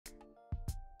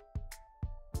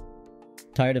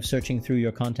Tired of searching through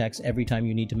your contacts every time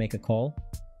you need to make a call?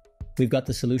 We've got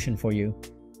the solution for you.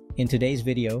 In today's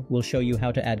video, we'll show you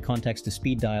how to add contacts to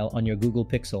speed dial on your Google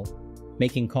Pixel,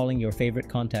 making calling your favorite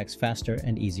contacts faster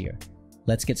and easier.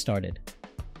 Let's get started.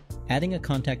 Adding a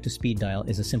contact to speed dial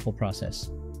is a simple process.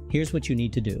 Here's what you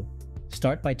need to do.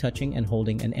 Start by touching and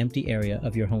holding an empty area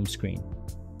of your home screen.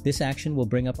 This action will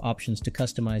bring up options to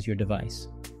customize your device.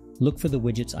 Look for the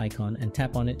widgets icon and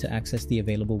tap on it to access the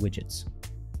available widgets.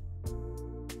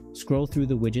 Scroll through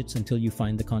the widgets until you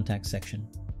find the contact section.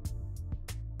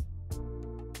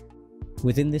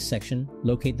 Within this section,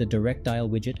 locate the direct dial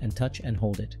widget and touch and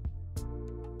hold it.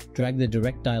 Drag the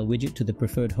direct dial widget to the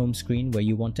preferred home screen where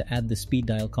you want to add the speed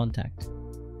dial contact.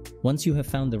 Once you have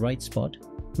found the right spot,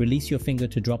 release your finger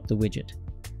to drop the widget.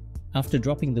 After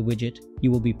dropping the widget, you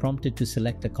will be prompted to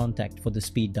select a contact for the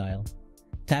speed dial.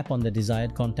 Tap on the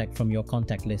desired contact from your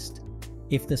contact list.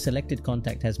 If the selected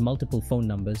contact has multiple phone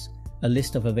numbers, a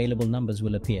list of available numbers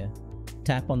will appear.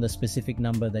 Tap on the specific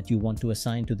number that you want to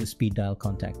assign to the speed dial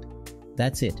contact.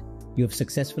 That's it. You have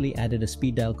successfully added a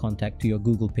speed dial contact to your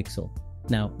Google Pixel.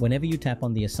 Now, whenever you tap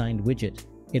on the assigned widget,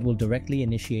 it will directly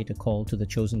initiate a call to the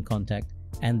chosen contact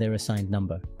and their assigned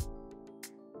number.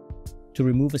 To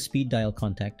remove a speed dial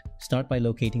contact, start by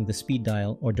locating the speed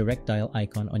dial or direct dial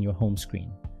icon on your home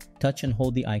screen. Touch and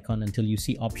hold the icon until you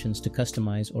see options to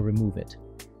customize or remove it.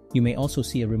 You may also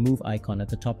see a remove icon at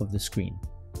the top of the screen.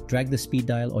 Drag the speed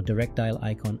dial or direct dial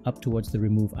icon up towards the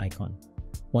remove icon.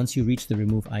 Once you reach the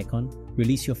remove icon,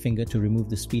 release your finger to remove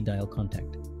the speed dial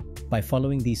contact. By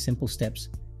following these simple steps,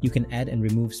 you can add and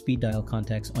remove speed dial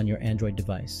contacts on your Android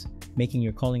device, making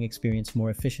your calling experience more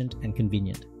efficient and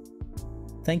convenient.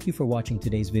 Thank you for watching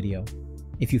today's video.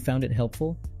 If you found it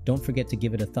helpful, don't forget to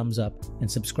give it a thumbs up and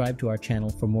subscribe to our channel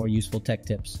for more useful tech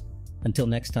tips. Until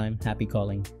next time, happy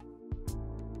calling.